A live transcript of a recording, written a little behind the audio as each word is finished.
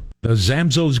The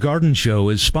Zamzows Garden Show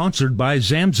is sponsored by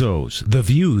Zamzows. The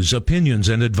views, opinions,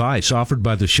 and advice offered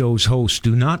by the show's hosts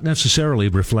do not necessarily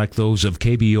reflect those of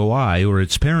KBOI or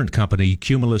its parent company,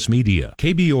 Cumulus Media.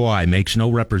 KBOI makes no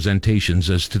representations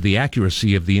as to the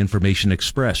accuracy of the information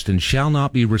expressed and shall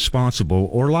not be responsible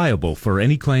or liable for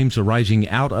any claims arising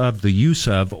out of the use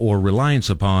of or reliance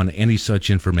upon any such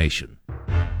information.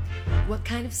 What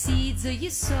kind of seeds are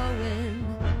you sowing?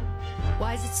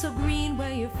 Why is it so green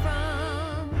where you're from?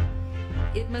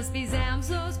 It must be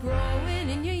Zamzows growing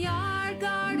in your yard,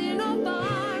 garden, or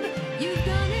barn. You've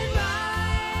done it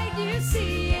right, you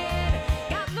see it.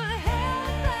 Got the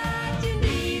help that you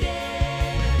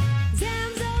needed.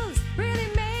 Zamzows really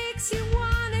makes you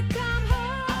wanna come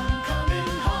home. I'm coming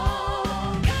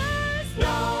home, 'cause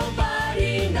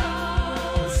nobody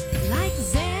knows like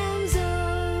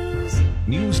Zamzows.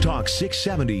 News Talk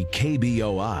 670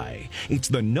 KBOI. It's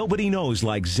the Nobody Knows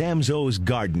Like Zamzows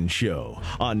Garden Show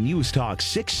on News Talk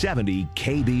 670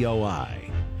 KBOI.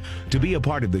 To be a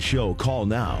part of the show, call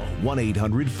now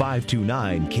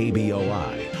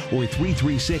 1-800-529-KBOI or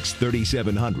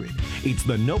 336-3700. It's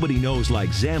the Nobody Knows Like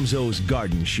Zamzows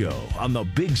Garden Show on the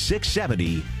Big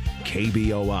 670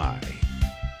 KBOI.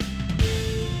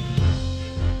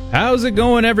 How's it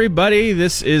going, everybody?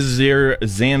 This is your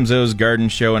Zamzows Garden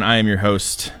Show, and I am your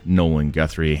host, Nolan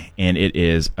Guthrie, and it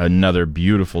is another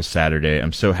beautiful Saturday.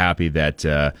 I'm so happy that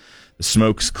the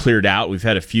smoke's cleared out. We've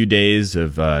had a few days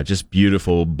of just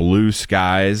beautiful blue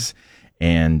skies,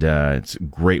 and it's a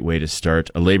great way to start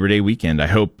a Labor Day weekend. I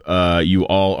hope you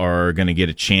all are going to get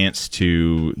a chance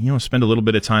to, spend a little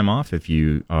bit of time off if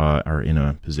you are in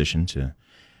a position to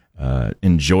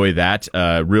enjoy that.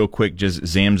 Real quick, just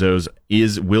Zamzows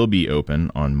will be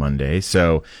open on Monday.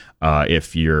 So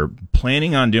if you're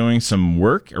planning on doing some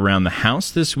work around the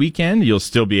house this weekend, you'll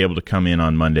still be able to come in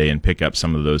on Monday and pick up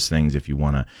some of those things if you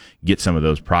want to get some of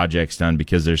those projects done,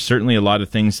 because there's certainly a lot of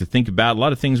things to think about, a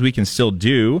lot of things we can still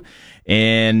do,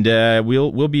 and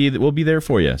we'll be there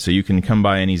for you. So you can come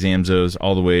by any Zamzows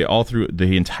all through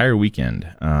the entire weekend.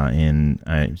 And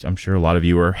I'm sure a lot of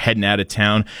you are heading out of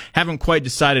town. Haven't quite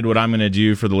decided what I'm going to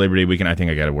do for the Labor Day weekend. I think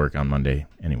I got to work on Monday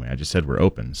anyway. I just said we're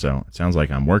open, so it sounds like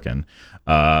I'm working.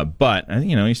 But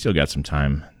you still got some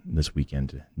time this weekend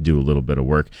to do a little bit of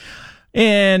work.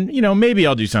 And, maybe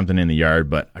I'll do something in the yard,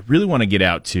 but I really want to get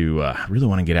out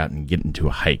and get into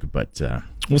a hike, but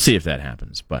we'll see if that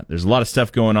happens. But there's a lot of stuff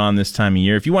going on this time of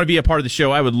year. If you want to be a part of the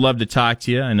show, I would love to talk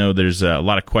to you. I know there's a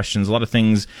lot of questions, a lot of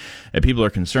things that people are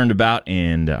concerned about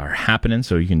and are happening,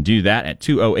 so you can do that at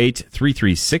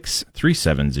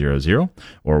 208-336-3700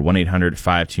 or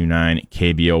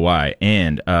 1-800-529-KBOI.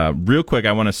 And real quick,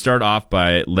 I want to start off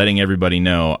by letting everybody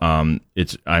know I'm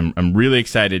really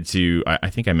excited to. I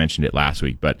think I mentioned it last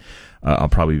week, but I'll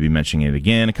probably be mentioning it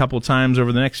again a couple of times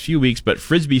over the next few weeks. But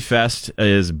Frisbee Fest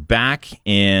is back,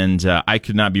 and I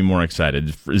could not be more excited.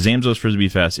 Zamzows Frisbee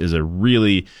Fest is a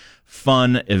really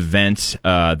fun event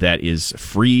that is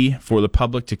free for the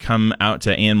public to come out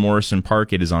to Ann Morrison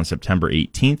Park. It is on September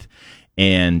 18th,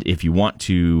 and if you want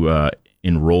to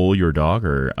enroll your dog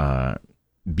or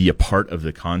be a part of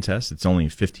the contest, it's only a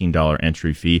 $15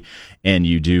 entry fee, and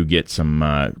you do get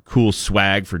some cool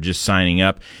swag for just signing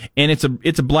up. And it's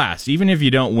a blast. Even if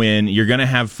you don't win, you're going to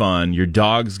have fun. Your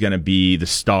dog's going to be the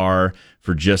star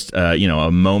for just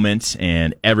a moment,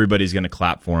 and everybody's going to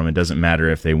clap for them. It doesn't matter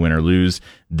if they win or lose;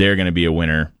 they're going to be a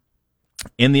winner.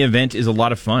 And the event is a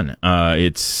lot of fun.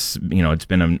 It's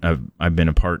been I've been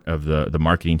a part of the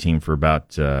marketing team for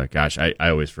about I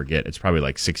always forget. It's probably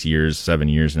like 7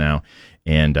 years now,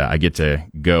 and I get to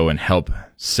go and help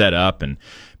set up and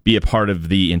be a part of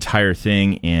the entire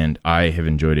thing. And I have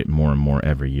enjoyed it more and more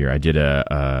every year. I did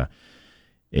a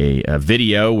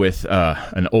video with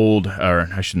an old, or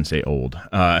I shouldn't say old,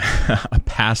 a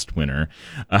past winner.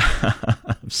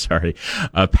 I'm sorry,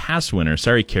 a past winner.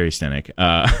 Sorry, Carrie Stenek.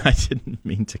 I didn't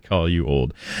mean to call you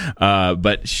old.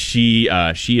 But she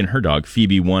and her dog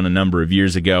Phoebe won a number of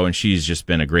years ago, and she's just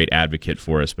been a great advocate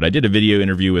for us. But I did a video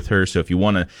interview with her, so if you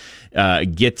want to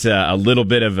get a little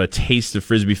bit of a taste of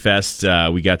Frisbee Fest,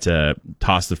 we got to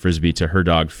toss the Frisbee to her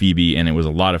dog Phoebe, and it was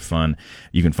a lot of fun.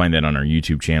 You can find that on our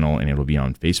YouTube channel, and it'll be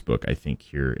on Facebook, I think,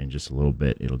 here in just a little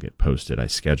bit. It'll get posted. I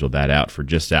scheduled that out for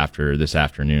just after this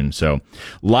afternoon. So a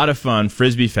lot of fun.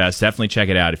 Frisbee Fest. Definitely check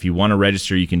it out. If you want to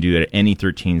register, you can do that at any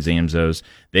 13 Zamzows.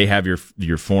 They have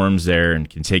your forms there and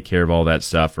can take care of all that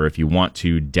stuff. Or if you want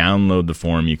to download the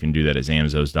form, you can do that at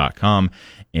zamzows.com.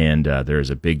 And there's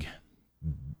a big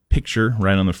picture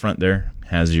right on the front there.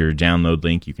 Has your download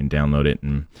link. You can download it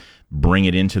and bring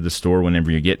it into the store whenever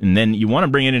you get. And then you want to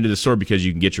bring it into the store because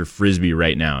you can get your Frisbee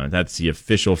right now. And that's the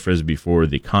official Frisbee for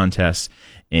the contest.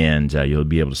 and you'll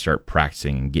be able to start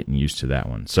practicing and getting used to that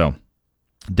one. So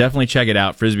definitely check it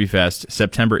out. Frisbee Fest,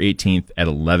 September 18th at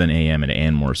 11 a.m. at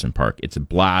Ann Morrison Park. It's a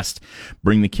blast.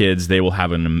 Bring the kids. They will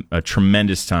have a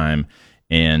tremendous time,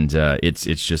 and it's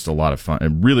just a lot of fun. A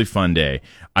really fun day.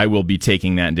 I will be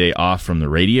taking that day off from the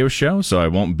radio show, so I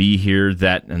won't be here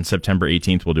on September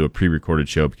 18th. We'll do a pre-recorded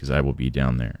show because I will be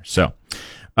down there. So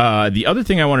the other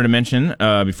thing I wanted to mention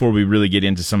before we really get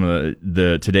into some of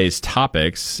the today's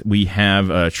topics, we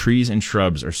have trees and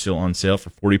shrubs are still on sale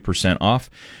for 40% off.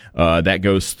 That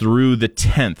goes through the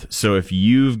 10th. So if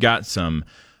you've got some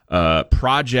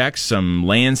projects, some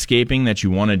landscaping that you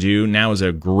want to do, now is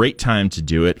a great time to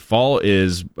do it. Fall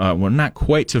is, we're not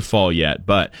quite to fall yet,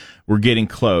 but we're getting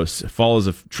close. Fall is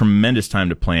a tremendous time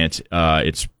to plant.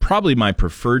 It's probably my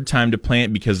preferred time to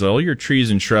plant because all your trees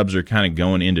and shrubs are kind of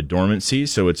going into dormancy.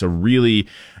 So it's a really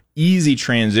easy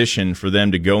transition for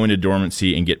them to go into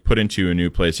dormancy and get put into a new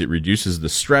place. It reduces the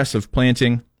stress of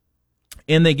planting.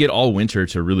 And they get all winter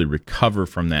to really recover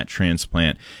from that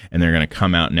transplant, and they're going to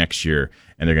come out next year,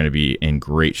 and they're going to be in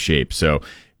great shape. So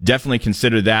definitely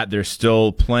consider that. There's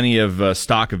still plenty of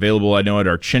stock available. I know at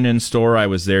our Chinden store, I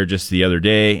was there just the other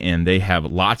day, and they have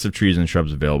lots of trees and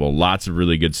shrubs available, lots of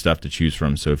really good stuff to choose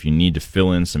from. So if you need to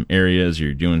fill in some areas, or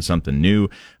you're doing something new,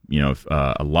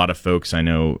 a lot of folks I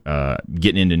know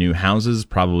getting into new houses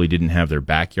probably didn't have their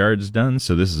backyards done.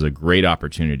 So this is a great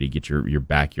opportunity to get your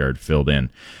backyard filled in.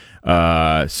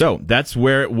 So that's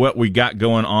what we got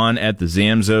going on at the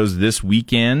Zamzows this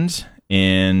weekend,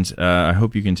 and I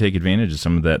hope you can take advantage of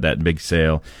some of that big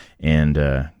sale and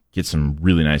get some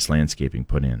really nice landscaping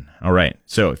put in. All right,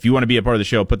 so if you want to be a part of the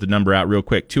show, put the number out real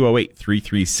quick,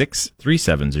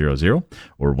 208-336-3700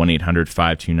 or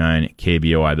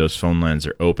 1-800-529-KBOI. Those phone lines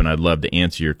are open. I'd love to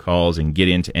answer your calls and get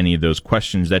into any of those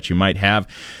questions that you might have.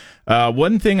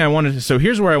 One thing so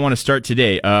here's where I want to start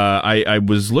today. I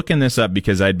was looking this up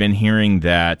because I'd been hearing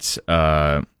that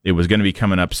it was going to be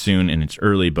coming up soon, and it's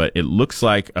early, but it looks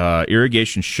like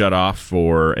irrigation shut off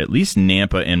for at least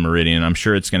Nampa and Meridian. I'm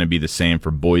sure it's going to be the same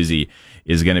for Boise,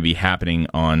 is going to be happening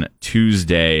on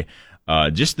Tuesday,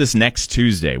 just this next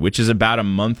Tuesday, which is about a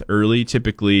month early.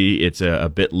 Typically, it's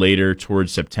a bit later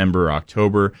towards September or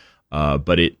October,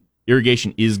 but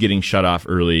irrigation is getting shut off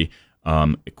early.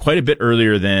 Quite a bit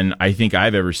earlier than I think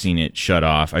I've ever seen it shut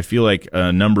off. I feel like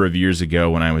a number of years ago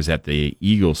when I was at the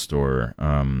Eagle store,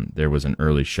 there was an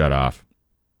early shut off.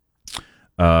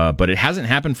 But it hasn't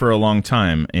happened for a long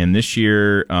time. And this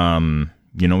year,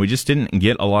 we just didn't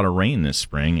get a lot of rain this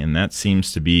spring. And that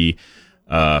seems to be,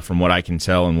 from what I can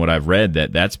tell and what I've read,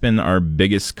 that's been our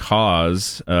biggest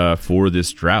cause for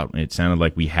this drought. It sounded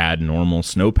like we had normal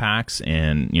snowpacks,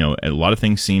 and, a lot of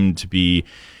things seemed to be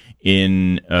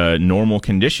in normal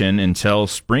condition until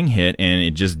spring hit, and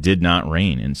it just did not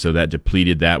rain. And so that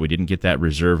depleted that. We didn't get that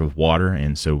reserve of water,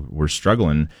 and so we're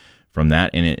struggling from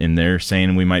that. And they're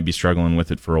saying we might be struggling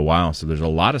with it for a while. So there's a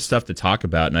lot of stuff to talk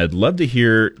about, and I'd love to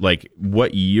hear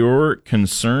what your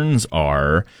concerns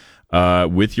are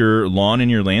with your lawn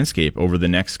and your landscape over the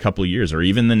next couple of years, or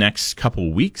even the next couple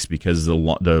of weeks, because the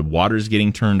water's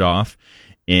getting turned off.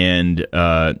 And,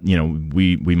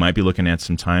 we might be looking at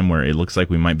some time where it looks like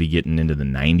we might be getting into the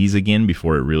 90s again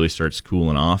before it really starts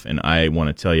cooling off. And I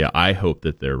want to tell you, I hope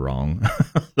that they're wrong.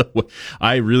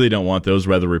 I really don't want those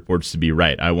weather reports to be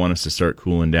right. I want us to start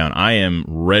cooling down. I am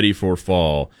ready for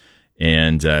fall,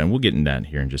 and we'll get into that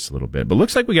here in just a little bit. But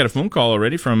looks like we got a phone call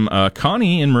already from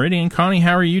Connie in Meridian. Connie,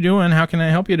 how are you doing? How can I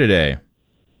help you today?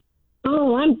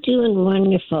 Oh, I'm doing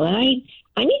wonderful.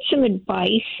 I need some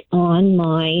advice on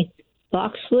my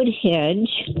boxwood hedge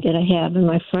that I have in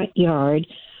my front yard.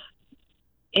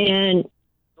 And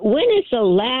when is the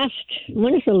latest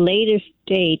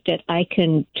date that I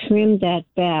can trim that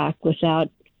back without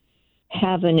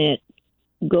having it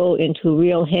go into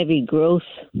real heavy growth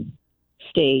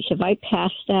stage? Have I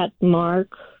passed that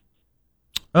mark?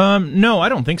 No, I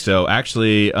don't think so.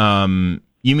 Actually,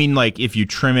 you mean like if you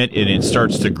trim it and it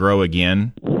starts to grow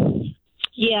again?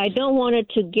 Yeah, I don't want it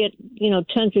to get,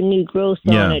 tons of new growth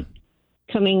on it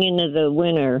coming into the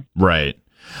winter. Right.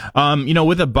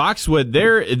 With a boxwood,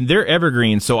 they're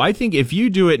evergreen. So I think if you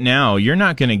do it now, you're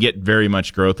not going to get very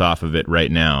much growth off of it right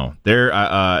now.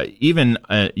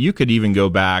 You could even go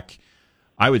back.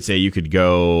 I would say you could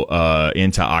go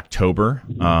into October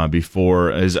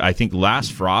before, as I think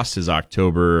last frost is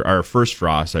October, or first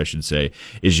frost, I should say,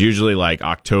 is usually like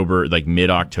October, like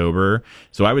mid-October.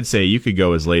 So I would say you could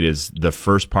go as late as the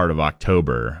first part of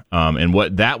October. And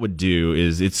what that would do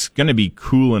is it's going to be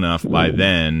cool enough by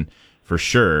then, for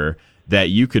sure, that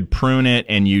you could prune it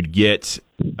and you'd get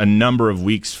a number of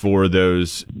weeks for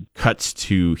those cuts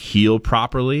to heal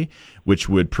properly. which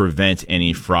would prevent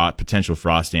any potential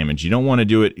frost damage. You don't want to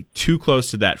do it too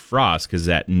close to that frost because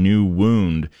that new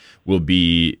wound will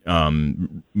be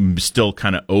still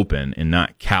kind of open and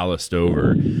not calloused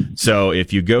over. So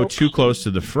if you go too close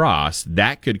to the frost,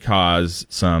 that could cause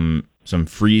some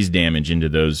freeze damage into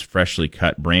those freshly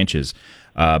cut branches.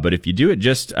 But if you do it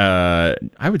just, I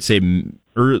would say,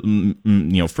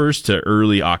 first to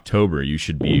early October, you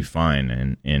should be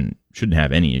fine and shouldn't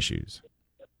have any issues.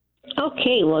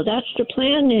 Okay, well, that's the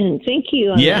plan, and thank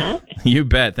you on that. You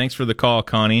bet. Thanks for the call,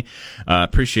 Connie.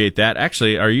 Appreciate that.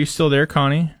 Actually, are you still there,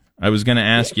 Connie? I was going to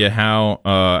ask you how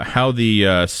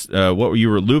the what were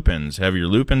your lupins? Have your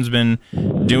lupins been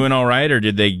doing all right, or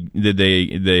did they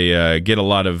get a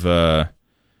lot of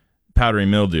powdery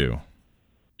mildew?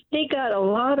 They got a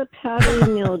lot of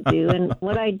powdery mildew, and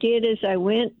what I did is I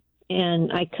went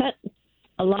and I cut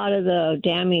a lot of the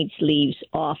damaged leaves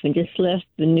off and just left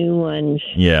the new ones.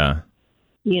 Yeah.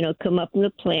 Come up in the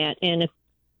plant, and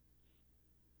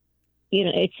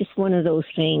it's just one of those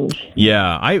things.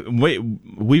 Yeah,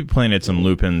 we planted some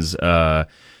lupins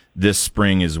this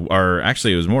spring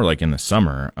actually it was more like in the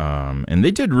summer, and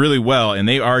they did really well, and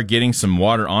they are getting some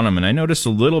water on them, and I noticed a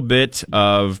little bit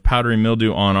of powdery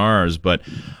mildew on ours, but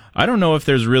I don't know if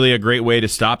there's really a great way to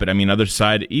stop it. I mean, other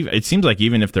side, it seems like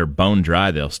even if they're bone dry,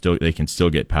 they can still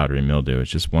get powdery mildew.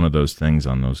 It's just one of those things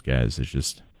on those guys. They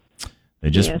just So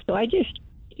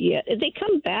they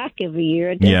come back every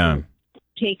year. Yeah.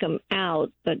 Take them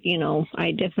out, but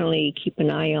I definitely keep an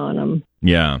eye on them.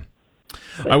 Yeah.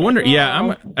 But I wonder.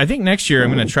 I think next year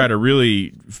I'm going to try to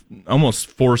really almost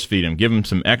force feed them, give them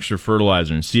some extra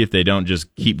fertilizer, and see if they don't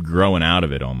just keep growing out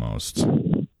of it almost.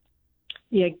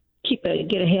 Yeah,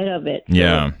 get ahead of it.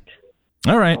 Yeah.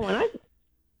 All right. Oh, and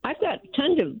I've got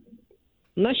tons of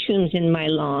mushrooms in my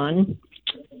lawn,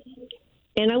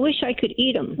 and I wish I could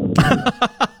eat them.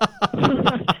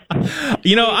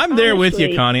 I'm there with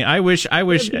you, Connie. I wish. They're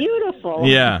beautiful.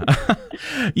 Yeah.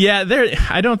 Yeah,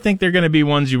 I don't think they're going to be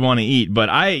ones you want to eat, but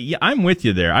I'm with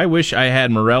you there. I wish I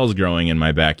had morels growing in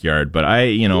my backyard, but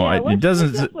it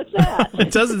doesn't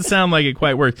it doesn't sound like it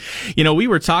quite works. We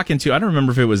were talking to, I don't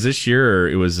remember if it was this year or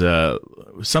it was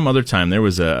some other time. There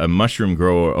was a mushroom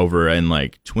grower over in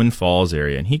like Twin Falls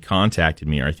area, and he contacted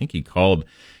me, or I think he called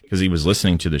because he was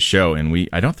listening to the show, and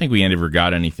I don't think we ever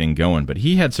got anything going, but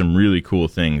he had some really cool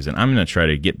things, and I'm going to try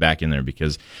to get back in there,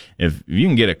 because if you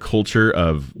can get a culture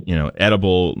of,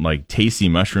 edible, like tasty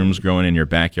mushrooms growing in your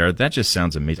backyard, that just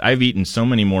sounds amazing. I've eaten so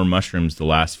many more mushrooms the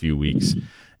last few weeks,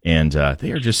 and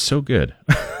they are just so good.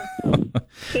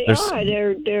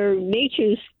 They're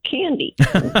nature's candy.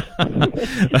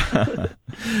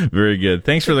 Very good.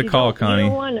 Thanks for the call, Connie. You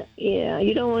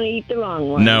don't want to eat the wrong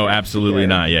one. No, absolutely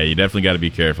not. Yeah, you definitely got to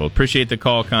be careful. Appreciate the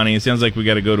call, Connie. It sounds like we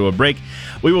got to go to a break.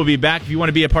 We will be back. If you want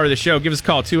to be a part of the show, give us a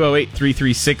call,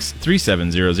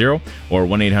 208-336-3700 or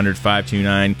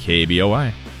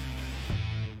 1-800-529-KBOI.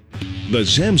 The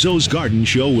Zamzows Garden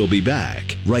Show will be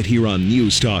back right here on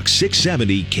News Talk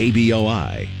 670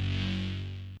 KBOI.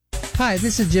 Hi,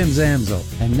 this is Jim Zamzo,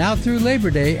 and now through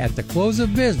Labor Day at the close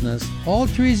of business, all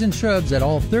trees and shrubs at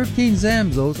all 13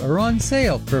 Zamzos are on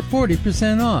sale for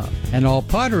 40% off, and all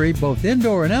pottery, both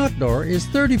indoor and outdoor, is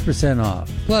 30%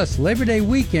 off. Plus, Labor Day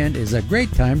weekend is a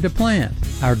great time to plant.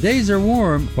 Our days are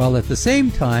warm, while at the same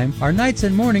time, our nights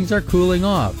and mornings are cooling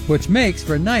off, which makes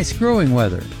for nice growing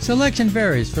weather. Selection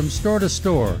varies from store to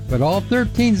store, but all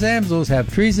 13 Zamzos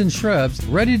have trees and shrubs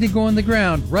ready to go in the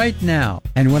ground right now.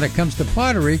 And when it comes to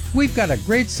pottery, we've got a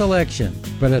great selection.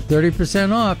 But at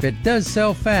 30% off, it does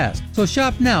sell fast. So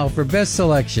shop now for best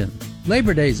selection.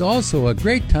 Labor Day is also a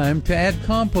great time to add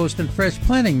compost and fresh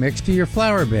planting mix to your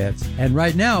flower beds. And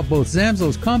right now, both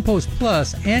Zamzo's Compost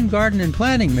Plus and Garden and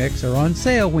Planting Mix are on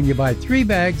sale when you buy 3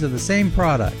 bags of the same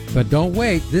product. But don't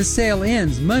wait, this sale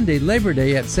ends Monday, Labor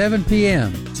Day at 7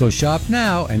 p.m. So shop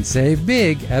now and save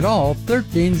big at all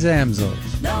 13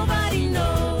 Zamzos. Nobody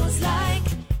knows like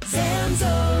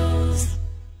Zamzows.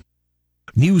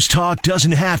 News Talk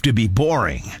doesn't have to be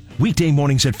boring. Weekday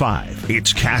mornings at 5,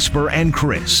 it's Casper and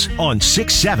Chris on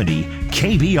 670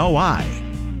 KBOI.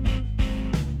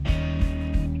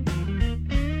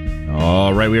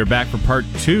 All right, we are back for part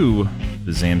 2 of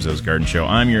the Zamzows Garden Show.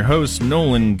 I'm your host,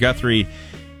 Nolan Guthrie,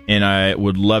 and I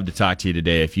would love to talk to you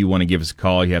today. If you want to give us a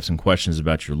call, you have some questions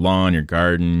about your lawn, your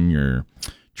garden, your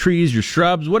trees, your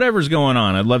shrubs, whatever's going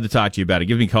on, I'd love to talk to you about it.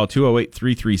 Give me a call,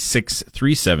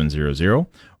 208-336-3700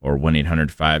 or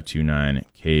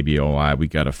 1-800-529-KBOI. We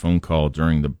got a phone call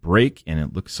during the break, and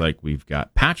it looks like we've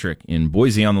got Patrick in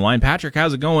Boise on the line. Patrick,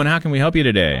 how's it going? How can we help you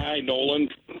today? Hi, Nolan.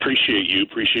 appreciate you.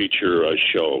 Appreciate your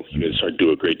show. You guys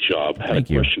do a great job. I had Thank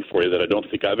a you. question for you that I don't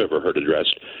think I've ever heard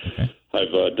addressed. Okay.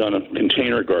 I've done a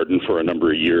container garden for a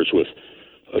number of years with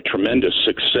a tremendous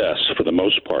success for the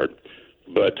most part,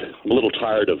 but I'm a little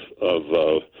tired of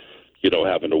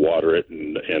having to water it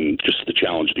and just the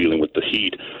challenge dealing with the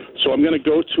heat. So I'm going to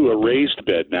go to a raised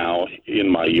bed now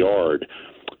in my yard,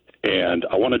 and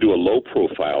I want to do a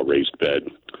low-profile raised bed,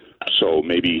 so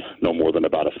maybe no more than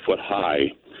about a foot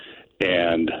high.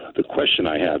 And the question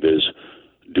I have is,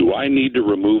 do I need to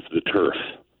remove the turf,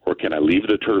 or can I leave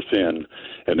the turf in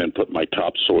and then put my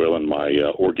topsoil and my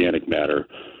organic matter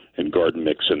and garden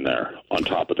mix in there on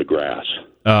top of the grass?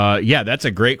 Yeah, that's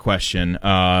a great question.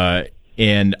 So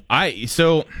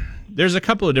there's a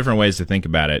couple of different ways to think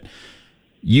about it.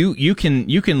 You can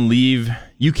leave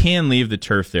the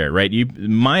turf there, right?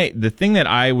 The thing that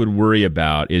I would worry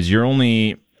about is you're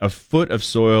only a foot of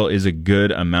soil is a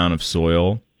good amount of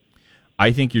soil.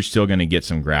 I think you're still going to get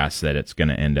some grass that it's going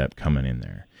to end up coming in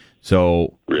there.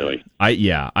 So really,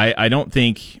 I don't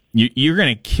think you're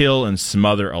going to kill and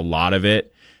smother a lot of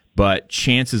it, but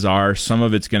chances are some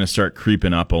of it's going to start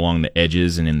creeping up along the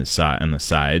edges and on the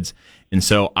sides. And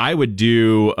so I would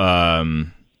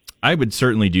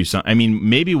certainly do some. I mean,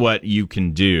 maybe what you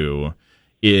can do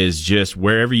is just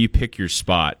wherever you pick your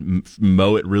spot,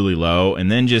 mow it really low,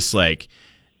 and then just like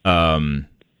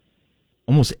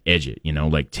almost edge it.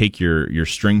 Like take your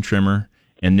string trimmer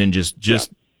and then just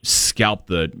scalp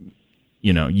the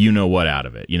what out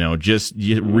of it. You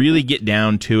really get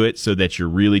down to it so that you're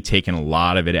really taking a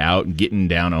lot of it out and getting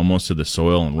down almost to the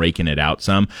soil and raking it out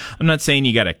some. I'm not saying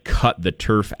you got to cut the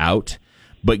turf out,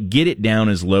 but get it down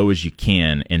as low as you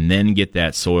can and then get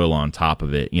that soil on top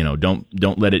of it.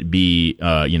 Don't let it be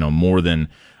more than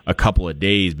a couple of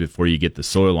days before you get the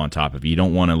soil on top of it. You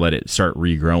don't want to let it start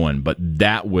regrowing, but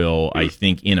that will, I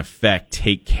think, in effect,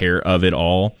 take care of it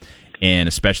all. And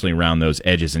especially around those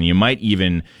edges. And you might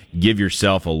even give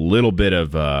yourself a little bit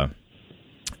of an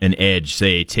edge.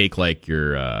 Say, take like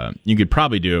you could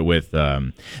probably do it with,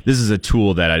 this is a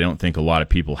tool that I don't think a lot of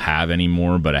people have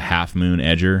anymore, but a half moon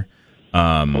edger.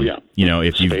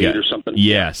 If you've got or something.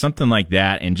 Yeah, something like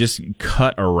that, and just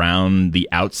cut around the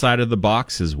outside of the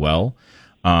box as well.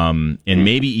 And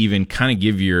maybe even kind of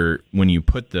give when you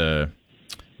put the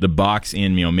box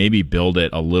in, maybe build it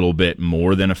a little bit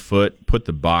more than a foot, put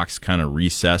the box kind of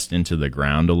recessed into the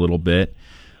ground a little bit.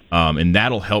 And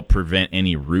that'll help prevent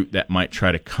any root that might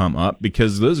try to come up,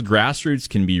 because those grass roots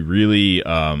can be really,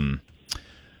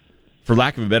 for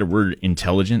lack of a better word,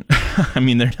 intelligent. I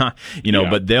mean, they're not,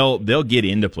 but they'll get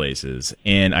into places.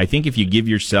 And I think if you give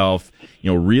yourself,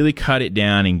 really cut it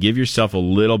down and give yourself a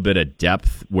little bit of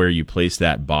depth where you place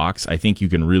that box, I think you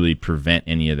can really prevent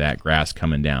any of that grass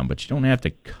coming down. But you don't have to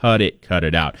cut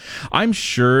it out. I'm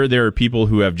sure there are people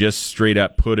who have just straight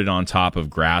up put it on top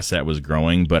of grass that was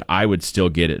growing, but I would still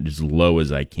get it as low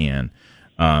as I can.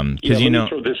 Let me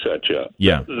throw this at you.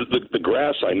 Yeah. The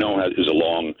grass I know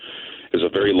is a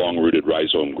very long-rooted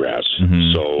rhizome grass.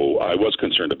 Mm-hmm. So I was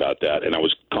concerned about that, and I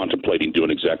was contemplating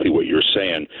doing exactly what you're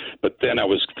saying. But then I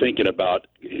was thinking about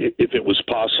if it was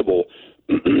possible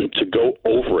to go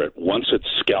over it, once it's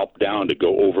scalped down, to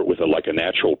go over it with a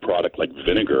natural product like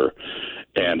vinegar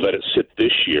and let it sit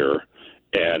this year.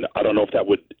 And I don't know if that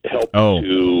would help to...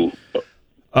 you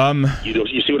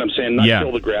see what I'm saying? Not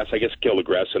kill the grass. I guess kill the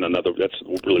grass in another... That's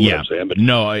really what I'm saying. But,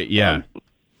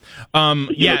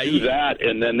 do that,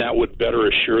 and then that would better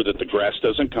assure that the grass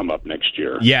doesn't come up next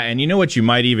year. Yeah, and you know what you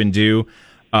might even do,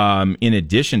 in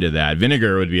addition to that,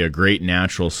 vinegar would be a great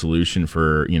natural solution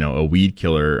for, a weed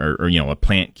killer or a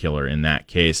plant killer in that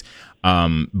case.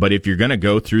 But if you're going to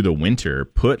go through the winter,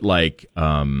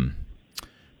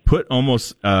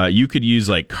 you could use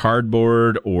like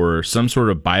cardboard or some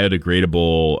sort of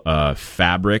biodegradable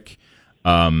fabric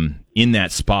in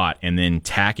that spot, and then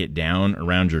tack it down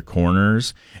around your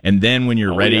corners. And then when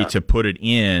you're ready to put it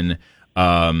in,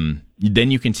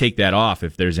 then you can take that off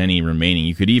if there's any remaining.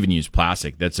 You could even use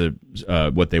plastic. That's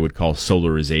what they would call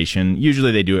solarization.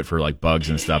 Usually they do it for like bugs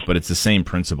and stuff, but it's the same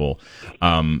principle.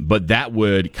 But that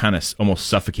would kind of almost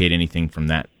suffocate anything from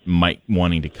that might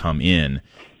wanting to come in,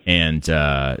 and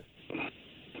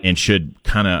should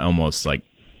kind of almost like,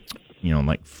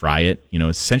 like fry it,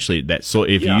 essentially that. So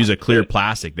if you use a clear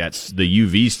plastic, that's the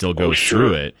UV still goes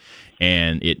through it,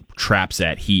 and it traps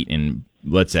that heat and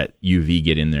lets that UV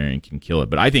get in there and can kill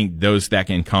it. But I think that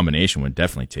in combination would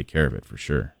definitely take care of it for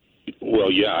sure.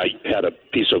 Well, yeah, I had a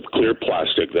piece of clear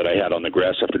plastic that I had on the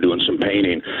grass after doing some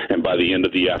painting, and by the end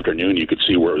of the afternoon, you could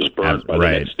see where it was burnt. By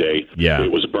the next day,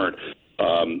 it was burnt.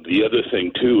 The other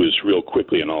thing, too, is real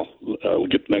quickly, and I'll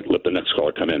let the next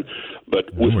caller come in.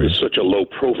 But with such a low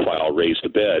profile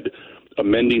raised bed,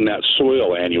 amending that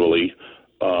soil annually,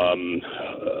 I'm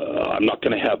not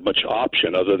going to have much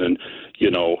option other than,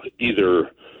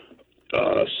 either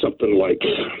something like,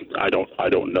 I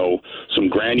don't know, some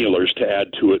granulars to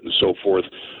add to it and so forth.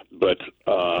 But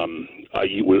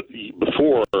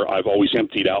before, I've always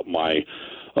emptied out my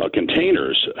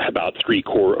containers about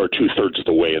 3/4 or 2/3 of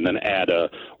the way, and then add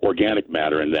organic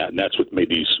matter in that, and that's what made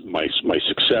my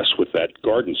success with that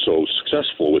garden so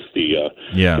successful with the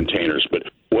containers. But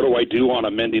what do I do on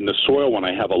amending the soil when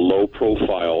I have a low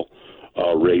profile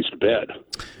raised bed?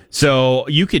 So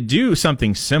you could do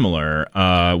something similar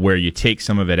where you take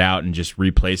some of it out and just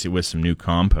replace it with some new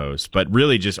compost, but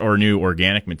really or new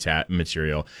organic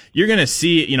material. You're going to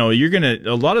see,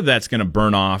 a lot of that's going to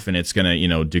burn off and it's going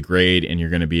to, degrade, and you're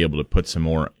going to be able to put some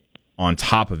more on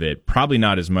top of it. Probably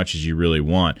not as much as you really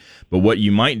want. But what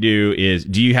you might do is,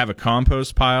 do you have a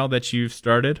compost pile that you've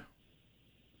started?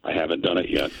 I haven't done it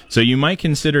yet. So you might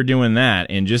consider doing that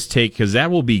and just because that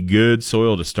will be good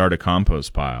soil to start a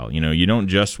compost pile. You don't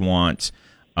just want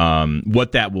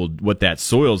what that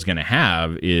soil is going to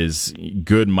have is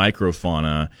good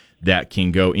microfauna that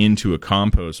can go into a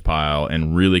compost pile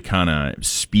and really kind of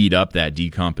speed up that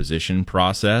decomposition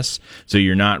process. So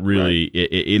you're not really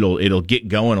it'll get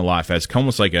going a lot fast. It's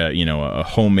almost like a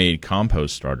homemade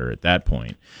compost starter at that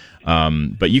point.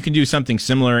 But you can do something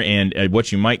similar, and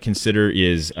what you might consider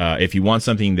is if you want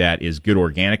something that is good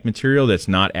organic material that's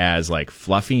not as like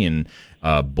fluffy and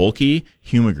bulky,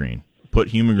 Humigreen. Put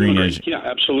Humigreen as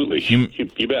absolutely. You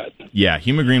bet. Yeah,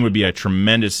 Humigreen would be a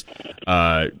tremendous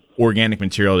organic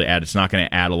material to add. It's not going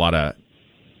to add a lot of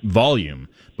volume,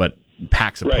 but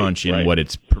packs a punch in what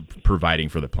it's providing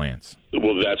for the plants.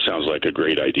 Well, that sounds like a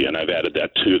great idea, and I've added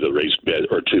that to the raised bed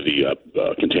or to the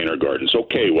container gardens.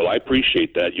 Okay, well, I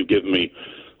appreciate that. You've given me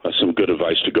some good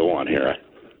advice to go on here.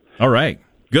 All right.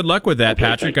 Good luck with that,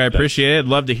 Patrick. I appreciate it. I'd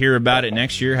love to hear about it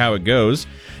next year, how it goes.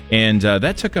 And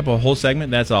that took up a whole segment.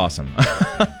 That's awesome.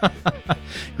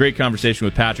 Great conversation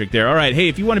with Patrick there. All right. Hey,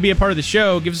 if you want to be a part of the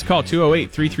show, give us a call,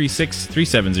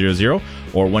 208-336-3700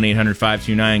 or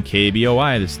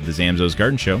 1-800-529-KBOI. This is the Zamzows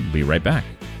Garden Show. We'll be right back.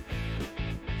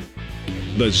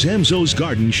 The Zamzows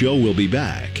Garden Show will be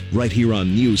back right here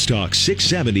on News Talk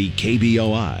 670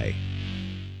 KBOI.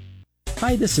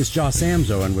 Hi, this is Joss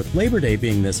Zamzo, and with Labor Day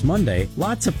being this Monday,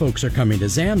 lots of folks are coming to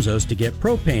Zamzo's to get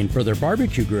propane for their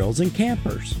barbecue grills and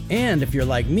campers. And if you're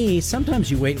like me,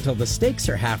 sometimes you wait until the steaks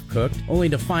are half cooked, only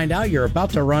to find out you're about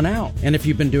to run out. And if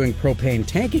you've been doing propane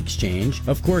tank exchange,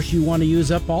 of course you want to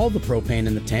use up all the propane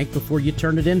in the tank before you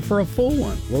turn it in for a full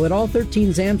one. Well, at all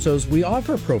 13 Zamzo's, we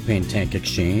offer propane tank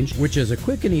exchange, which is a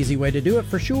quick and easy way to do it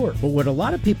for sure. But what a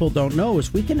lot of people don't know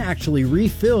is we can actually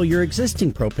refill your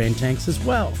existing propane tanks as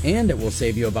well. And it will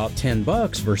save you about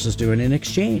 $10 versus doing an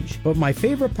exchange. But my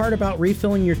favorite part about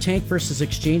refilling your tank versus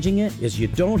exchanging it is you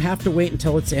don't have to wait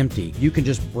until it's empty. You can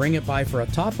just bring it by for a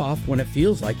top off when it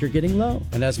feels like you're getting low.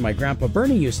 And as my grandpa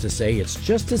Bernie used to say, it's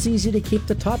just as easy to keep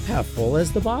the top half full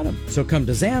as the bottom. So come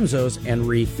to Zamzo's and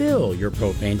refill your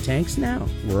propane tanks now.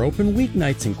 We're open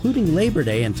weeknights including Labor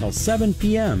Day until 7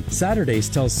 p.m., Saturdays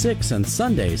till 6, and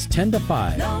Sundays 10 to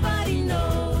 5. Nobody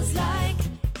knows like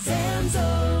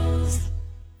Zamzows.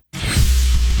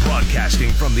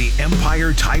 Broadcasting from the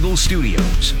Empire Title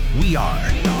Studios, we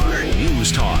are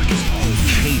News Talk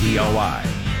KBOI.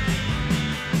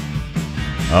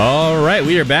 All right,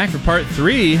 we are back for part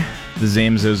 3 of the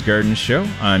Zamzows Garden Show.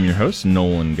 I'm your host,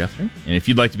 Nolan Guthrie. And if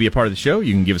you'd like to be a part of the show,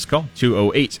 you can give us a call,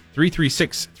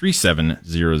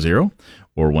 208-336-3700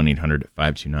 or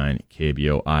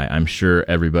 1-800-529-KBOI. I'm sure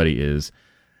everybody is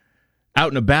out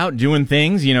and about doing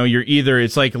things.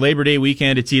 It's like Labor Day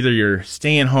weekend. It's either you're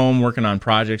staying home working on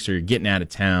projects or you're getting out of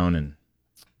town and,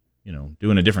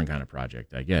 doing a different kind of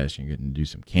project, I guess. You're getting to do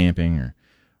some camping or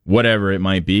whatever it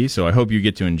might be. So I hope you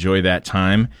get to enjoy that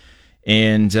time.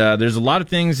 And there's a lot of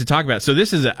things to talk about. So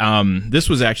this was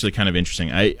actually kind of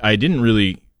interesting. I didn't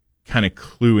really kind of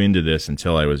clue into this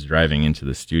until I was driving into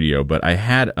the studio, but I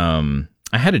had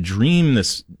a dream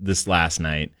this last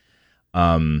night.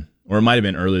 Or it might have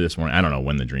been early this morning. I don't know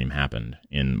when the dream happened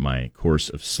in my course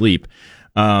of sleep.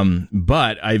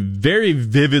 But I very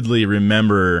vividly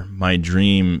remember my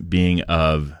dream being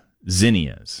of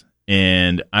zinnias.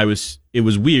 And it was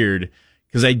weird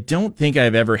because I don't think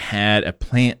I've ever had a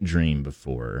plant dream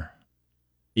before.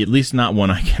 At least not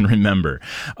one I can remember.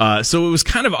 So it was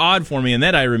kind of odd for me. And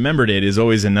that I remembered it is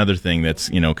always another thing that's,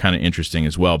 kind of interesting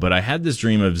as well. But I had this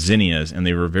dream of zinnias and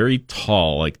they were very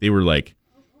tall. Like they were like,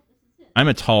 I'm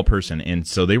a tall person, and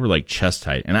so they were like chest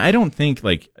height. And I don't think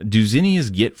do zinnias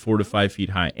get 4 to 5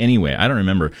 feet high anyway? I don't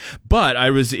remember, but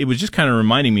it was just kind of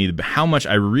reminding me how much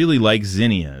I really like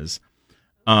zinnias.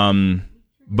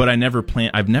 But I've never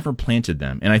planted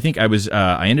them. And I think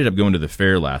I ended up going to the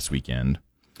fair last weekend,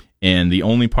 and the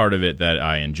only part of it that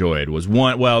I enjoyed was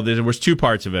there was 2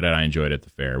 parts of it that I enjoyed at the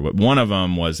fair. One of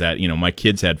them was that, my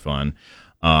kids had fun,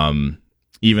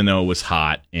 even though it was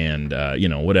hot and,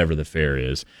 whatever the fair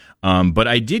is. But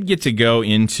I did get to go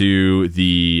into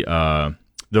the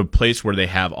place where they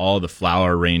have all the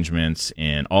flower arrangements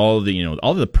and all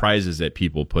the prizes that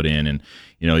people put in, and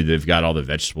they've got all the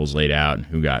vegetables laid out and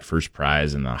who got first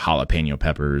prize and the jalapeno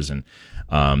peppers and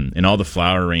all the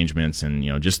flower arrangements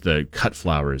and just the cut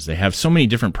flowers. They have so many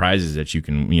different prizes that you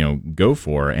can go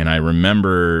for. And I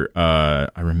remember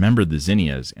the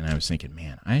zinnias, and I was thinking,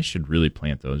 man, I should really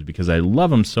plant those because I love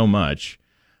them so much,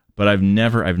 but I've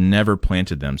never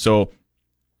planted them. So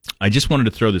I just wanted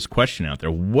to throw this question out there.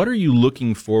 What are you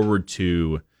looking forward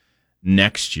to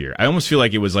next year? I almost feel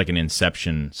like it was like an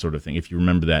Inception sort of thing. If you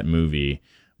remember that movie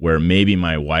where maybe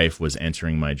my wife was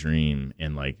entering my dream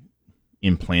and like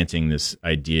implanting this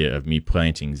idea of me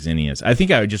planting zinnias. I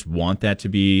think I would just want that to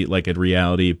be like a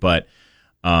reality, but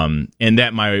and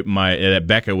that that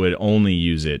Becca would only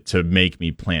use it to make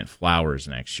me plant flowers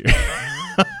next year.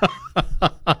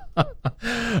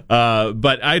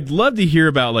 But I'd love to hear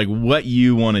about like what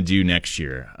you want to do next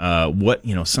year. What,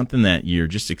 something that you're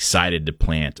just excited to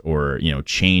plant or,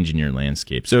 change in your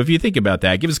landscape. So if you think about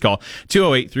that, give us a call,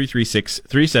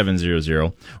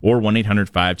 208-336-3700 or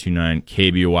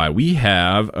 1-800-529-KBOI. We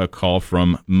have a call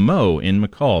from Mo in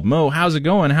McCall. Mo, how's it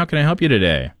going? How can I help you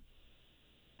today?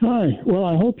 Hi. Well,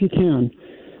 I hope you can.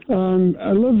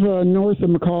 I live north of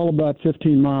McCall, about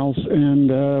 15 miles, and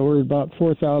we're about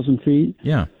 4,000 feet.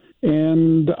 Yeah.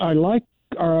 And I like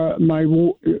my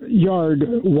yard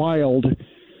wild,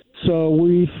 so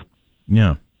we've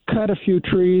cut a few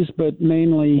trees, but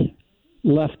mainly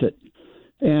left it.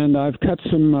 And I've cut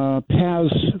some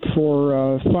paths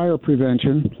for fire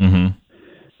prevention. Mm-hmm.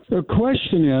 The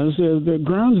question is, the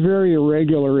ground's very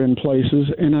irregular in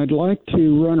places, and I'd like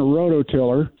to run a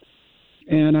rototiller,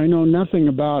 and I know nothing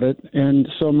about it. And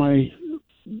so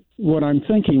what I'm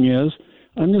thinking is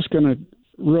I'm just going to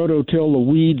rototill the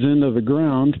weeds into the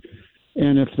ground,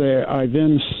 and if I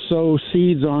then sow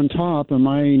seeds on top, am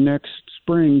I next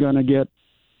spring going to get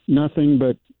nothing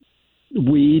but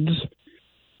weeds?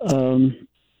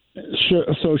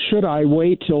 Should I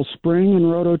wait till spring and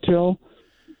rototill?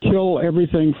 Kill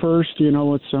everything first,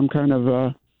 with some kind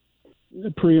of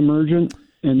pre-emergent,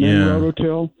 and then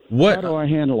rototill? How do I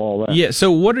handle all that? Yeah,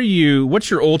 so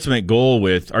what's your ultimate goal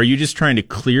with? Are you just trying to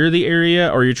clear the area,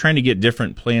 or are you trying to get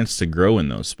different plants to grow in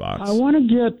those spots?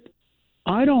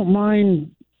 I don't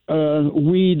mind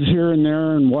weeds here and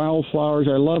there and wildflowers.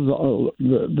 I love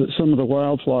some of the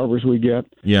wildflowers we get.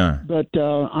 Yeah. But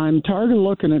I'm tired of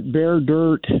looking at bare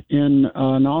dirt in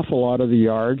an awful lot of the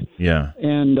yard. Yeah.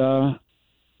 And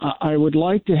I would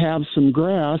like to have some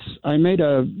grass. I made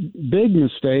a big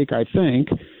mistake, I think.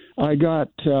 I got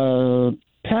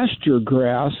pasture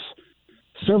grass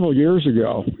several years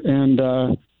ago, and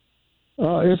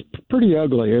it's pretty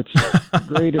ugly. It's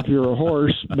great if you're a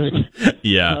horse, but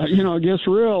it gets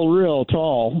real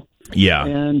tall. Yeah,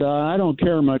 and I don't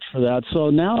care much for that.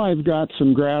 So now I've got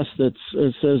some grass it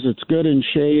says it's good in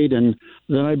shade, and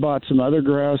then I bought some other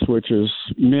grass which is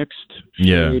mixed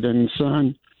shade and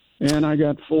sun, and I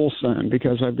got full sun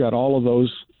because I've got all of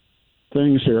those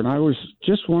things here, and I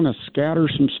just want to scatter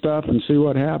some stuff and see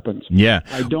what happens. Yeah,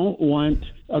 I don't want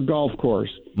a golf course.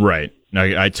 Right. No,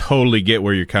 I totally get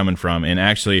where you're coming from, and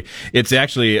it's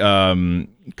actually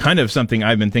kind of something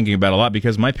I've been thinking about a lot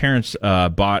because my parents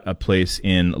bought a place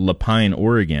in Lapine,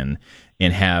 Oregon,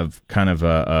 and have kind of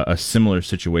a similar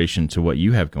situation to what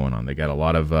you have going on. They got a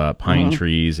lot of pine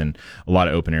trees and a lot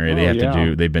of open area.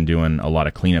 They've been doing a lot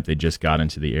of cleanup. They just got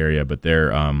into the area, but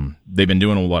they've been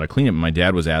doing a lot of cleanup. My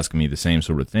dad was asking me the same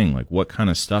sort of thing, like what kind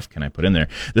of stuff can I put in there?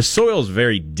 The soil's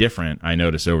very different, I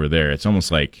notice over there. It's almost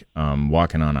like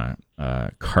walking on a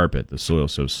carpet. The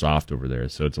soil's so soft over there,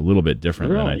 so it's a little bit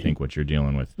different than I think what you're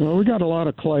dealing with. Well, we got a lot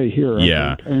of clay here.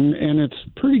 I think. And it's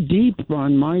pretty deep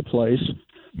on my place.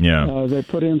 Yeah. They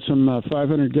put in some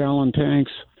 500-gallon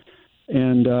tanks,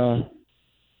 and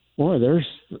there's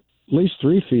at least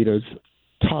 3 feet of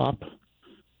top.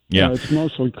 Yeah. It's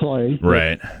mostly clay.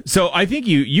 Right. So I think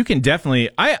you can definitely,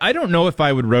 I don't know if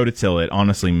I would rototill it,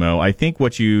 honestly, Mo. I think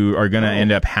what's going to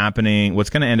end up happening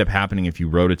if you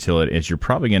rototill it is you're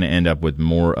probably going to end up with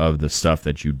more of the stuff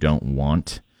that you don't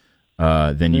want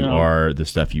than you are the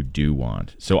stuff you do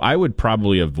want. So I would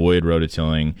probably avoid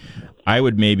rototilling. I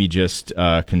would maybe just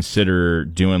consider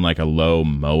doing like a low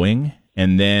mowing.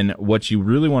 And then what you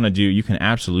really want to do, you can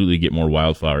absolutely get more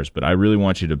wildflowers, but I really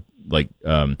want you to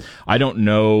I don't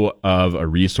know of a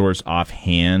resource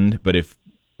offhand, but if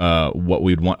what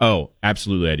we'd want,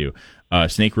 absolutely I do.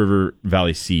 Snake River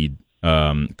Valley Seed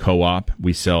Co-op.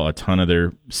 We sell a ton of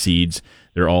their seeds.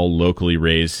 They're all locally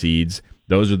raised seeds.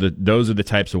 Those are the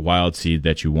types of wild seed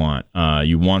that you want.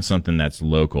 You want something that's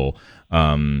local.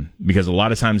 Because a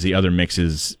lot of times the other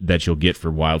mixes that you'll get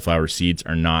for wildflower seeds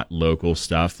are not local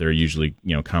stuff. They're usually,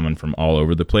 coming from all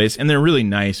over the place, and they're really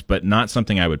nice, but not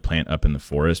something I would plant up in the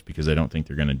forest because I don't think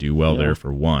they're going to do well there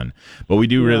for one. But we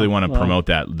do really want to promote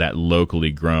that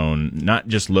locally grown, not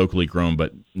just locally grown,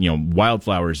 but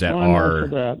wildflowers that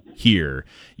are here.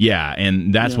 Yeah,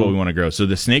 and that's what we want to grow. So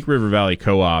the Snake River Valley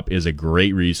Co-op is a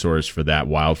great resource for that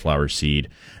wildflower seed.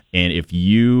 And if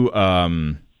you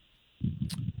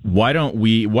why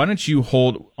don't you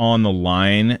hold on the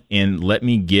line and let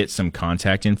me get some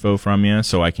contact info from you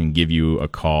so I can give you a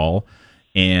call,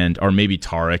 or maybe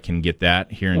Tara can get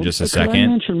that here in just a second. Can I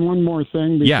mention one more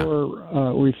thing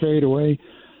before we fade away?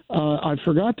 I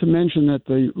forgot to mention that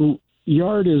the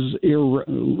yard is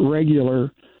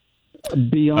irregular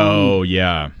beyond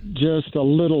just a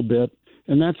little bit.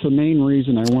 And that's the main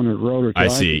reason I wanted rototill. I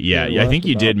see. Yeah, I think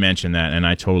you did mention that, and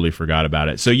I totally forgot about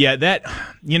it. So that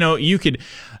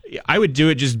I would do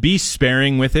it. Just be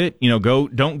sparing with it.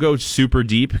 Don't go super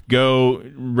deep. Go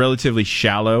relatively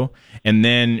shallow, and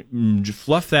then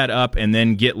fluff that up, and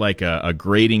then get like a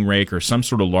grading rake or some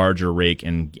sort of larger rake,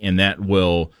 and that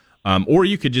will. Or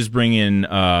you could just bring in.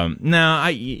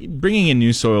 Bringing in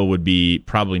new soil would be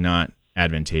probably not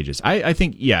advantageous. I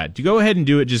think, to go ahead and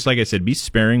do it, just like I said, be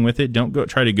sparing with it. Don't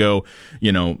try to go,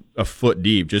 a foot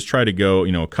deep. Just try to go,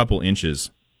 a couple inches,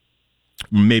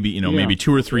 maybe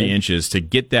 2 or 3 inches to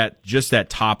get that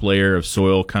top layer of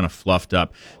soil kind of fluffed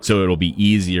up so it'll be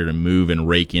easier to move and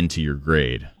rake into your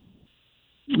grade.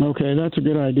 Okay, that's a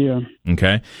good idea.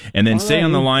 Okay, and then stay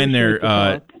on the line there.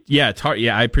 I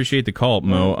appreciate the call,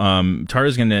 Mo.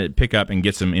 Tara's going to pick up and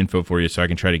get some info for you so I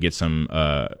can try to get some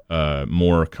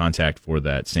more contact for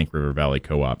that Snake River Valley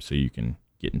Co-op so you can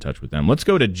get in touch with them. Let's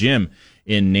go to Jim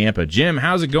in Nampa. Jim,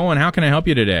 how's it going? How can I help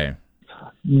you today?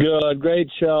 Good, great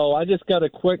show. I just got a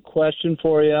quick question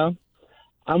for you.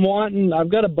 I've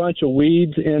got a bunch of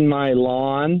weeds in my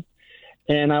lawn,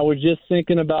 and I was just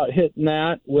thinking about hitting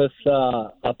that with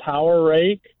a power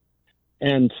rake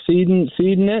and seeding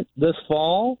it this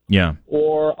fall. Yeah.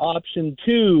 Or option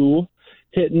 2,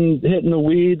 hitting the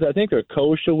weeds. I think they're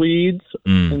kochia weeds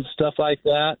and stuff like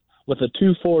that with a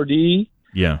 2,4-D.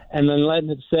 Yeah. And then letting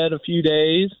it set a few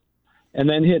days, and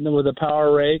then hitting it with a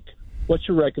power rake. What's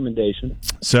your recommendation?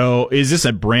 So, is this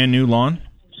a brand new lawn?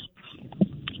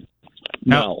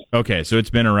 No. Okay, so it's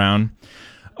been around.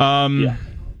 Yeah.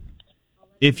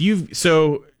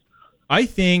 I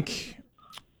think,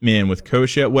 man, with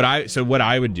kochia, what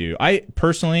I would do, I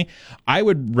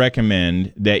would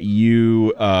recommend that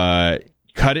you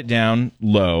cut it down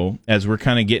low as we're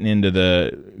kind of getting into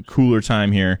the cooler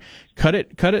time here.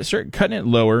 Start cutting it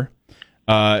lower.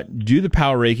 Do the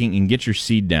power raking and get your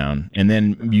seed down, and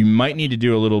then you might need to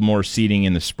do a little more seeding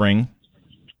in the spring.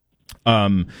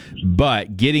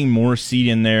 But getting more seed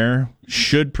in there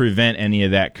should prevent any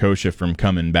of that kochia from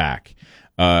coming back.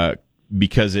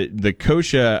 Because the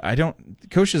kochia,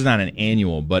 kochia is not an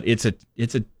annual, but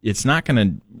it's not going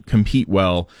to compete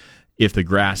well if the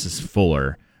grass is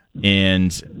fuller,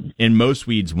 and most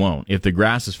weeds won't if the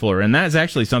grass is fuller. And that is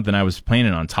actually something I was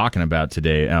planning on talking about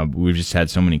today. We've just had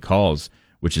so many calls,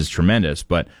 which is tremendous,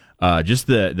 but just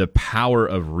the power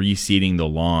of reseeding the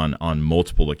lawn on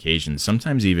multiple occasions,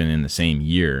 sometimes even in the same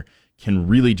year, can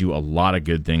really do a lot of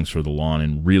good things for the lawn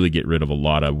and really get rid of a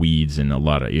lot of weeds and a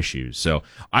lot of issues. So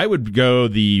I would go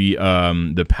the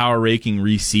power raking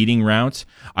reseeding route.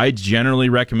 I generally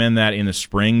recommend that in the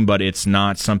spring, but it's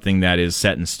not something that is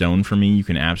set in stone for me. You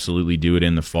can absolutely do it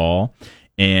in the fall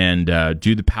and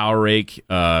do the power rake.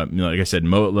 Like I said,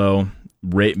 mow it low,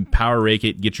 power rake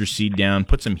it, get your seed down,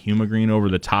 put some Humigreen over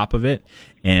the top of it,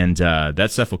 and that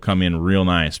stuff will come in real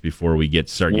nice before we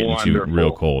start getting too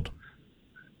real cold.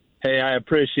 Hey, I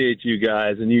appreciate you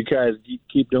guys, and you guys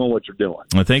keep doing what you're doing.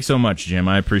 Well, thanks so much, Jim.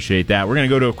 I appreciate that. We're going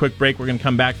to go to a quick break. We're going to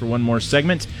come back for one more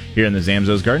segment here in the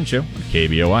Zamzows Garden Show on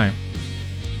KBOI.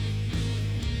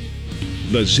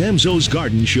 The Zamzows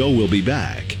Garden Show will be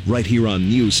back right here on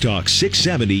News Talk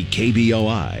 670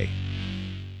 KBOI.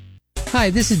 Hi,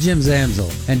 this is Jim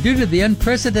Zamzo, and due to the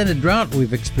unprecedented drought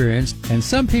we've experienced and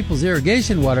some people's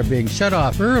irrigation water being shut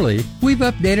off early, we've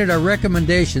updated our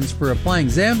recommendations for applying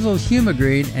Zamzo's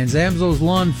Humigreen and Zamzo's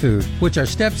Lawn Food, which are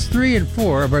steps 3 and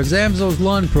 4 of our Zamzo's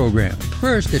Lawn program.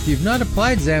 First, if you've not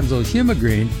applied Zamzo's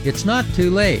Humigreen, it's not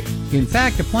too late. In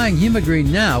fact, applying Humigreen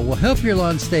now will help your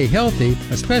lawn stay healthy,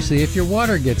 especially if your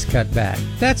water gets cut back.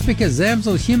 That's because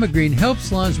Zamzo's Humigreen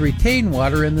helps lawns retain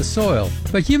water in the soil,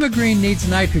 but Humigreen needs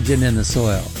nitrogen in the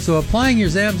soil. So applying your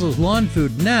Zamzo's Lawn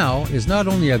Food now is not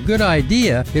only a good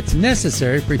idea, it's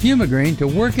necessary for Humigreen to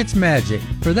work its magic.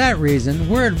 For that reason,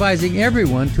 we're advising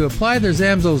everyone to apply their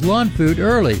Zamzo's Lawn Food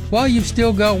early while you've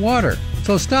still got water.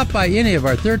 So stop by any of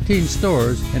our 13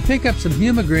 stores and pick up some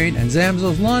Humigreen and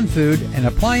Zamzo's Lawn Food and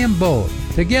apply them both.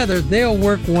 Together, they'll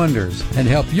work wonders and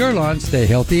help your lawn stay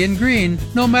healthy and green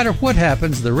no matter what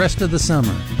happens the rest of the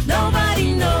summer.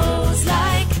 Nobody knows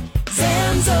like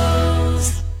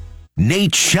Zamzo's.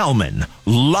 Nate Shellman,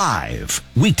 live,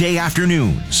 weekday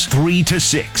afternoons, 3 to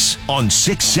 6 on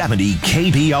 670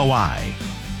 KBOI.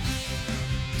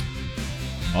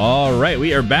 All right,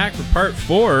 we are back for part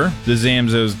 4 of the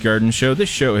Zamzo's Garden Show. This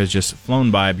show has just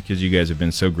flown by because you guys have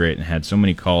been so great and had so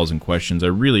many calls and questions. I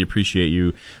really appreciate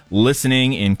you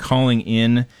listening and calling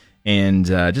in and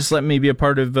just letting me be a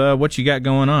part of what you got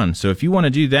going on. So if you want to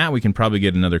do that, we can probably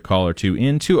get another call or two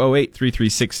in,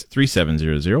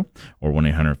 208-336-3700 or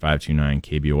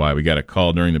 1-800-529-KBOI. We got a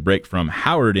call during the break from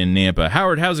Howard in Nampa.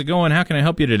 Howard, how's it going? How can I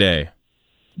help you today?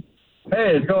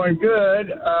 Hey, it's going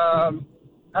good.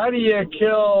 How do you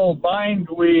kill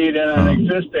bindweed in an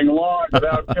existing lawn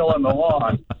without killing the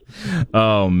lawn?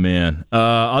 Oh, man.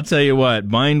 I'll tell you what.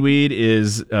 Bindweed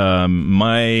is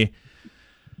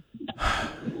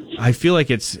I feel like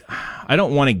I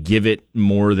don't want to give it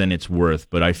more than it's worth,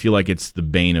 but I feel like it's the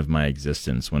bane of my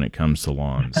existence when it comes to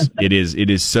lawns. It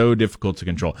is so difficult to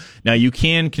control. Now, you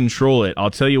can control it. I'll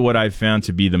tell you what I've found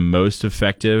to be the most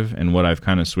effective and what I've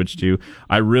kind of switched to.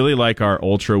 I really like our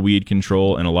Ultra weed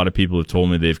control, and a lot of people have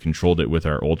told me they've controlled it with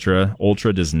our Ultra.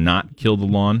 Ultra does not kill the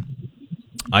lawn.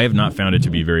 I have not found it to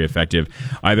be very effective.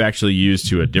 I've actually used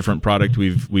to a different product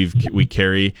we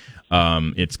carry.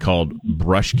 It's called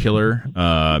Brush Killer,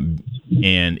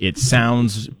 and it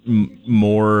sounds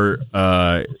more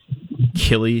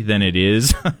killy than it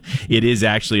is. It is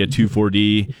actually a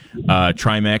 2,4-D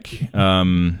Trimec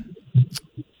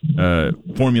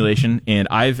formulation, and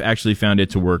I've actually found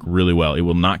it to work really well. It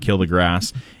will not kill the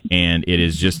grass, and it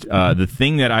is just the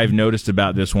thing that I've noticed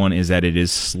about this one is that it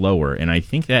is slower, and I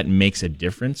think that makes a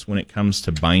difference when it comes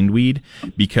to bindweed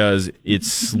because it's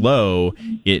slow.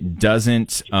 It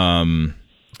doesn't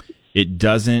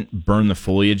burn the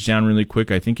foliage down really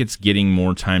quick. I think it's getting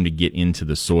more time to get into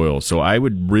the soil. So I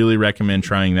would really recommend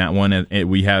trying that one.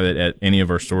 We have it at any of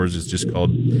our stores. It's just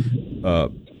called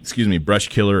Brush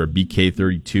Killer or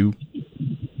BK32.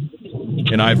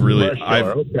 And I've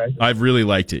really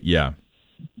liked it. Yeah.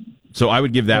 So I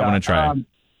would give that one a try.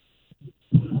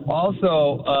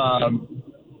 Also,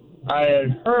 I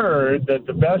had heard that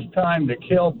the best time to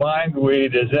kill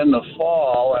bindweed is in the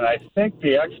fall, and I think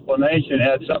the explanation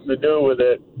had something to do with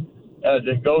it. As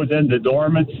it goes into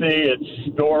dormancy, it's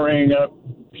storing up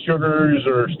sugars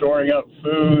or storing up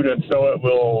food, and so it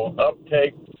will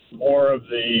uptake more of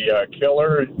the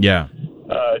killer. Yeah.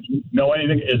 Know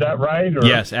anything? Is that right? Or?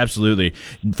 Yes, absolutely.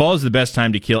 Fall is the best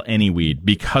time to kill any weed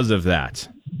because of that.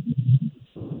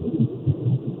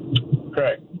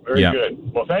 Correct. Very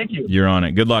good. Well, thank you. You're on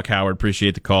it. Good luck, Howard.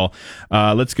 Appreciate the call.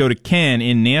 Let's go to Ken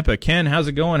in Nampa. Ken, how's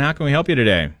it going? How can we help you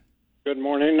today? Good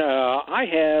morning. I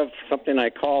have something I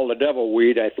call the devil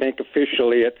weed. I think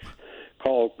officially it's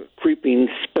called creeping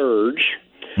spurge.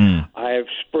 I've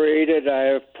sprayed it.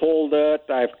 I've pulled it.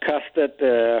 I've cussed it.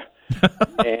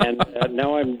 And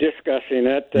now I'm discussing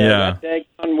it. That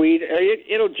daggone weed,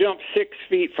 it'll jump 6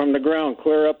 feet from the ground,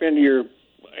 clear up into your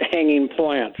hanging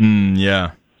plants.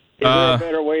 Yeah. Is there a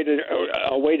better way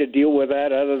to deal with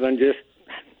that other than just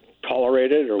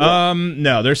tolerate it? Or what?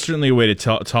 No, there's certainly a way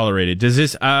to tolerate it. Does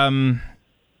this?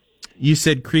 You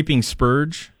said creeping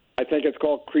spurge? I think it's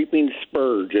called creeping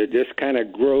spurge. It just kind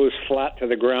of grows flat to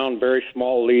the ground, very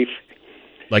small leaf.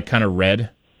 Like kind of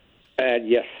red?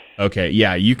 Yes. Okay,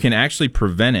 yeah, you can actually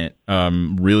prevent it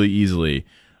really easily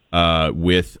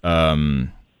with our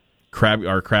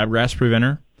crabgrass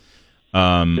preventer,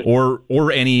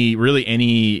 or any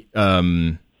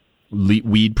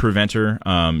weed preventer.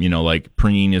 Like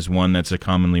preen is one that's a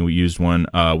commonly used one.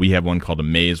 We have one called a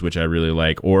maize, which I really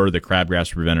like, or the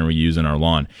crabgrass preventer we use in our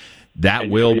lawn. That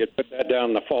and will... You put that down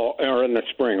in the fall or in the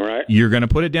spring, right? You're going to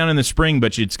put it down in the spring,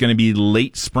 but it's going to be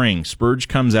late spring. Spurge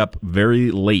comes up very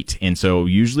late, and so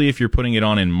usually if you're putting it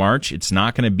on in March, it's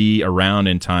not going to be around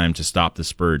in time to stop the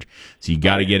spurge. So you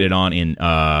got to get it on in...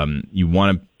 you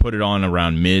want to put it on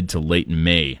around mid to late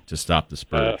May to stop the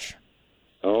spurge.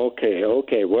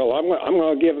 Okay. Well, I'm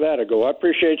going to give that a go. I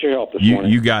appreciate your help this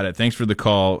morning. You got it. Thanks for the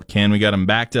call, Ken. We got him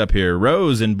backed up here.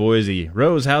 Rose in Boise.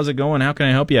 Rose, how's it going? How can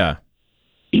I help you? Hi,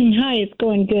 it's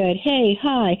going good. Hey,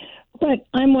 hi. What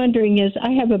I'm wondering is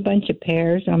I have a bunch of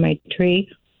pears on my tree.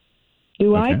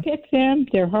 Do I pick them?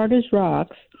 They're hard as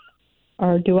rocks.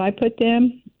 Or do I pick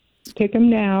them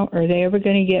now? Are they ever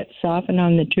going to get softened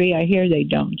on the tree? I hear they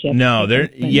don't. No,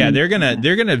 they're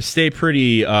gonna stay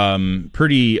pretty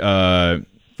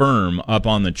firm up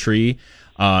on the tree,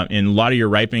 and a lot of your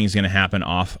ripening is going to happen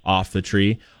off the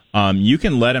tree. You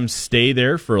can let them stay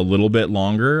there for a little bit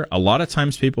longer. A lot of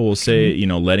times people will say,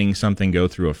 letting something go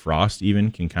through a frost even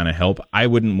can kind of help. I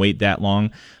wouldn't wait that long,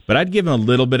 but I'd give them a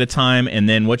little bit of time. And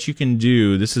then what you can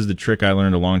do, this is the trick I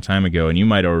learned a long time ago, and you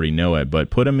might already know it, but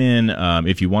put them in,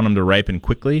 if you want them to ripen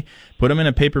quickly, put them in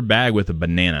a paper bag with a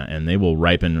banana, and they will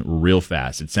ripen real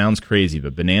fast. It sounds crazy,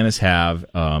 but bananas have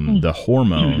the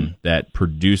hormone that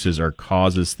produces or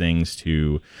causes things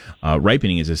to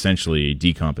ripening is essentially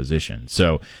decomposition.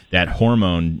 So that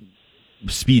hormone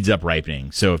speeds up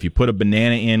ripening. So if you put a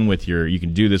banana in with you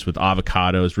can do this with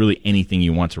avocados, really anything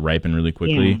you want to ripen really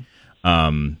quickly.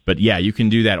 Yeah. But yeah, you can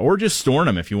do that, or just store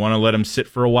them if you want to let them sit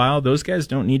for a while. Those guys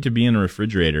don't need to be in a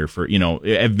refrigerator for,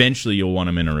 eventually you'll want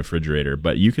them in a refrigerator,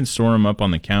 but you can store them up on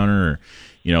the counter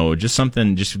or, just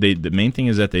something, the main thing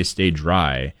is that they stay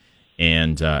dry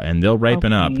and they'll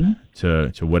ripen up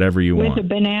to whatever you want. With a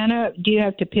banana, do you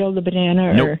have to peel the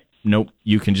banana? Nope.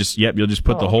 You can you'll just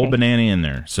put the whole banana in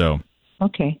there. So.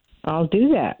 Okay. I'll do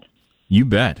that. You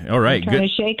bet. All right. I'm trying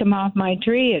to shake them off my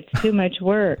tree. It's too much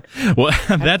work. Well,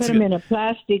 I put them in a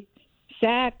plastic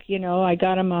sack. I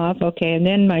got them off. Okay, and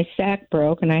then my sack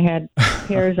broke, and I had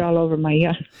pears all over my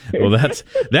yard. Well,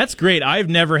 that's great. I've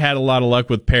never had a lot of luck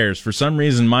with pears. For some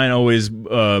reason, mine always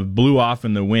blew off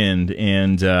in the wind,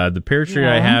 and the pear tree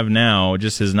I have now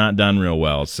just has not done real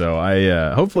well. So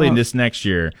I hopefully this next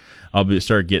year I'll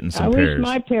start getting some pears.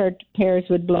 I wish my pears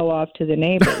would blow off to the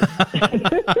neighbors.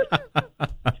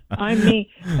 I mean,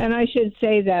 and I should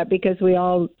say that because we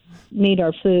all need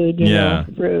our food,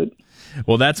 fruit.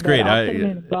 Well, that's great.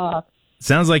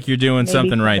 Sounds like you're doing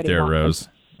something right there, Rose.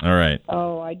 All right.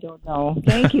 Oh, I don't know.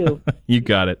 Thank you. You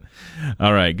got it.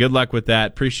 All right. Good luck with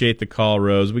that. Appreciate the call,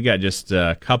 Rose. We got just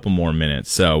a couple more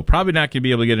minutes, so probably not going to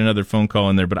be able to get another phone call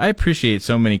in there, but I appreciate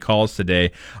so many calls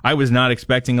today. I was not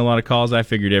expecting a lot of calls. I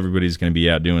figured everybody's going to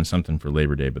be out doing something for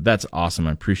Labor Day, but that's awesome.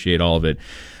 I appreciate all of it.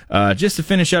 Just to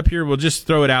finish up here, we'll just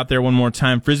throw it out there one more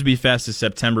time. Frisbee Fest is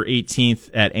September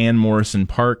 18th at Ann Morrison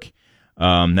Park.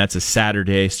 That's a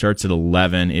Saturday, starts at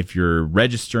 11. If you're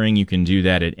registering, you can do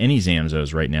that at any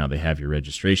Zamzows right now. They have your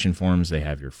registration forms, they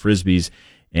have your Frisbees,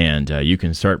 and you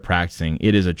can start practicing.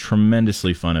 It is a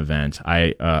tremendously fun event.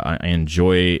 I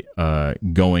enjoy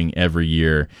going every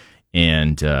year,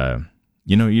 and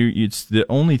it's the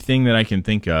only thing that I can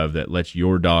think of that lets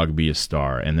your dog be a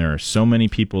star. And there are so many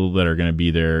people that are going to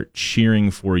be there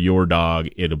cheering for your dog.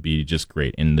 It'll be just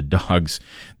great. And the dogs,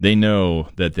 they know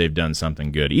that they've done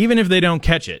something good. Even if they don't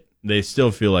catch it, they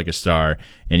still feel like a star,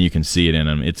 and you can see it in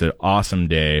them. It's an awesome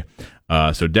day.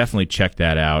 So definitely check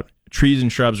that out. Trees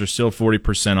and shrubs are still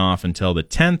 40% off until the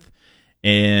 10th.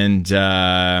 And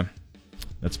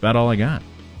that's about all I got.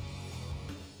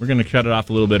 We're going to cut it off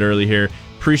a little bit early here.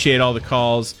 Appreciate all the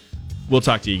calls. We'll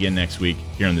talk to you again next week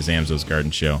here on the Zamzows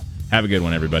Garden Show. Have a good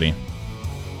one, everybody.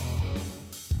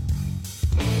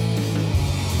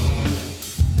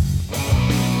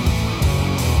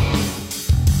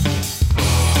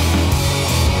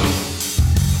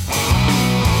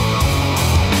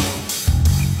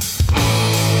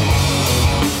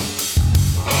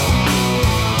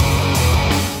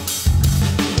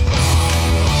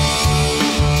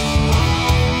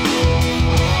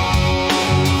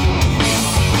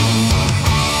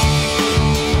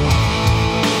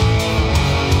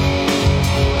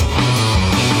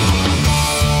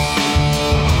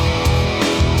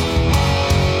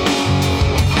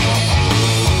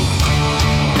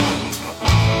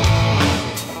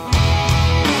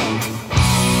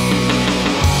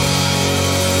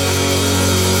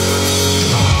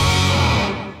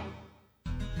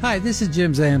 Hi, this is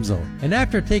Jim Zamzow, and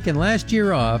after taking last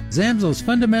year off, Zamzow's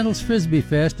Fundamentals Frisbee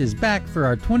Fest is back for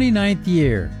our 29th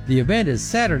year. The event is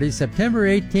Saturday, September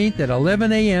 18th at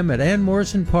 11 a.m. at Ann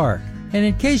Morrison Park. And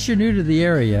in case you're new to the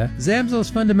area, Zamzows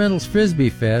Fundamentals Frisbee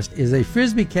Fest is a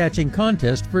frisbee catching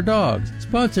contest for dogs,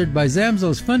 sponsored by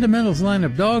Zamzows Fundamentals line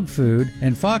of dog food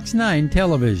and Fox 9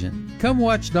 television. Come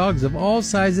watch dogs of all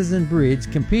sizes and breeds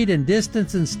compete in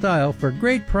distance and style for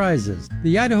great prizes.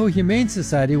 The Idaho Humane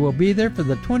Society will be there for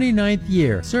the 29th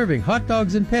year, serving hot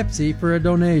dogs and Pepsi for a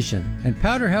donation. And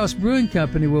Powder House Brewing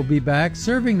Company will be back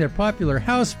serving their popular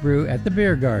house brew at the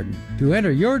beer garden. To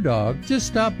enter your dog, just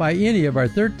stop by any of our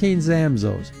 13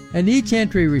 Zamzows. And each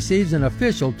entry receives an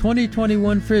official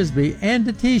 2021 Frisbee and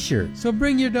a t-shirt. So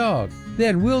bring your dog.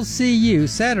 Then we'll see you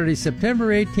Saturday, September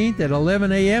 18th at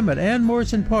 11 a.m. at Ann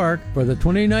Morrison Park for the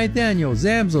 29th Annual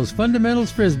Zamzows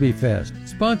Fundamentals Frisbee Fest,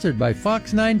 sponsored by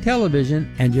Fox 9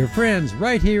 Television and your friends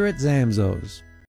right here at Zamzows.